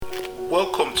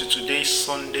Welcome to today's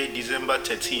Sunday, December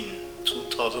 13,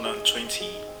 2020.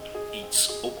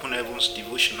 It's Open Heavens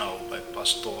Devotional by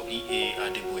Pastor E.A.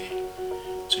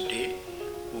 Adeboye. Today,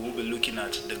 we will be looking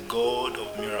at the God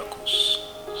of miracles.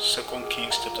 2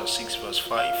 Kings chapter 6 verse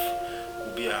 5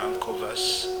 will be our anchor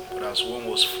verse. But as one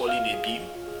was falling a beam,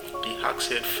 the axe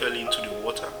head fell into the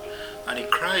water, and he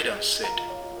cried and said,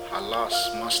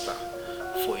 "Alas, master,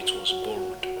 for it was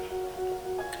borrowed."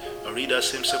 I read that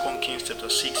same 2 Kings chapter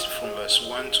 6 from verse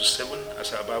 1 to 7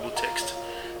 as our Bible text.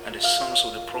 And the sons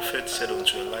of the prophet said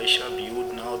unto Elisha,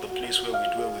 "Behold, now the place where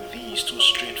we dwell with thee is too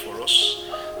straight for us.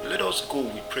 Let us go,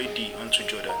 we pray thee, unto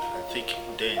Jordan, and take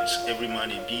thence every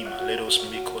man a beam, and let us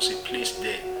make us a place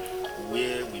there,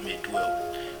 where we may dwell."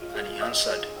 And he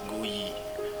answered, "Go ye."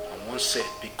 And one said,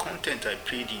 "Be content, I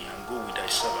pray thee, and go with thy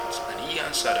servants." And he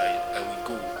answered, I will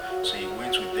go. So he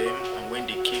went with them, and when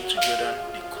they came to Jordan,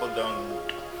 they cut down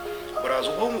wood. But as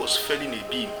one was felling a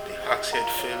beam, the axe head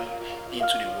fell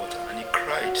into the water, and he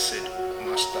cried, said,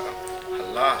 "Master,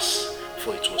 alas,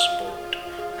 for it was borrowed."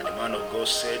 And the man of God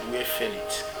said, "Where fell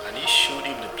it?" And he showed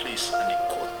him the place, and he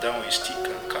cut down a stick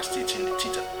and cast it in the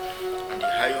thither, and the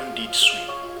iron did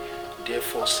swim.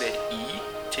 Therefore said he,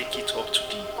 "Take it up to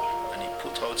thee." And he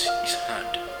put out his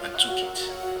hand and took it.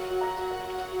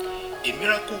 A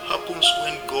miracle happens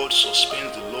when God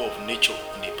suspends the law of nature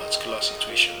in a particular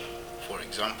situation. For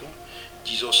example,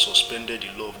 Jesus suspended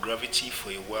the law of gravity for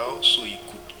a while so he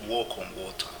could walk on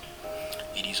water.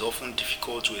 It is often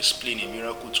difficult to explain a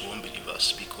miracle to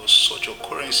unbelievers because such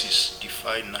occurrences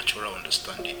defy natural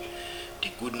understanding. The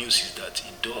good news is that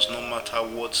it does not matter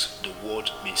what the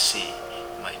world may say.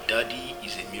 My daddy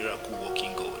is a miracle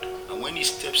working God, and when he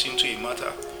steps into a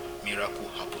matter,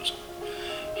 miracle happens.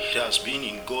 It has been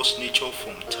in God's nature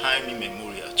from time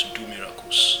immemorial to do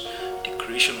miracles. The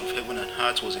creation of heaven and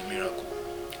earth was a miracle.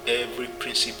 Every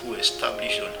principle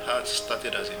established on earth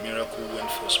started as a miracle when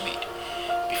first made.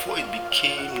 Before it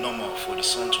became normal for the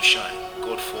sun to shine,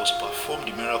 God first performed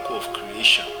the miracle of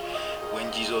creation.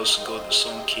 When Jesus, God the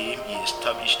Son, came, he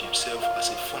established himself as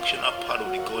a functional part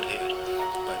of the Godhead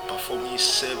by performing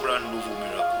several novel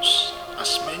miracles.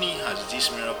 As many as these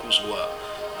miracles were,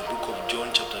 the book of John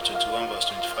chapter 21 verse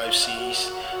 25 says,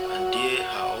 "And there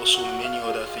are also many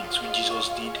other things which Jesus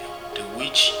did, the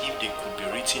which, if they could be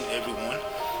written every one,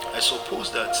 I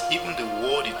suppose that even the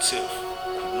world itself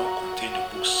could not contain the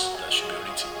books that should be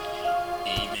written."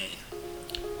 Amen.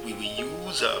 We will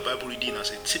use our Bible reading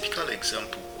as a typical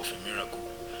example of a miracle.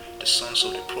 The sons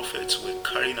of the prophets were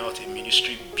carrying out a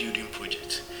ministry building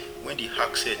project. When the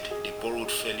axe head they borrowed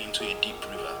fell into a deep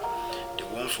river, the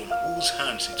one from whose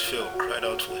hands it fell cried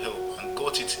out for help and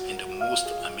got it in the most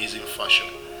amazing fashion.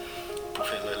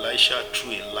 Prophet Elisha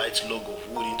threw a light log of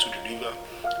wood into the river,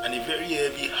 and a very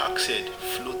heavy axe head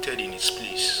floated in its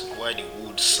place while the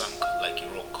wood sank like a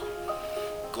rock.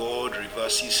 God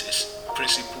reverses his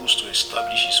principles to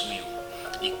establish his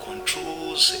will. He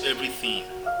controls everything.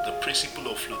 The principle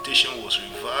of flotation was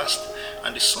reversed,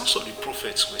 and the sons of the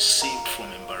prophets were saved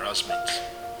from embarrassment.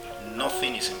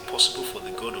 Nothing is impossible for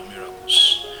the God of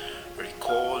miracles.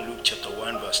 Recall Luke chapter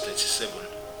 1 verse 37.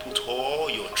 Put all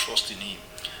your trust in him.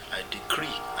 I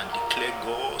decree and declare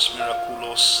God's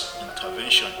miraculous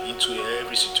intervention into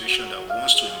every situation that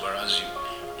wants to embarrass you,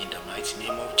 in the mighty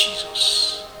name of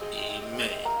Jesus.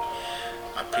 Amen.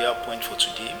 Our prayer point for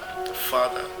today: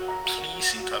 Father,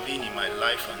 please intervene in my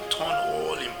life and turn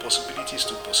all impossibilities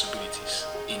to possibilities,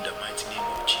 in the mighty name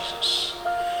of Jesus.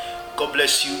 God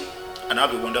bless you and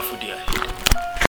have a wonderful day ahead.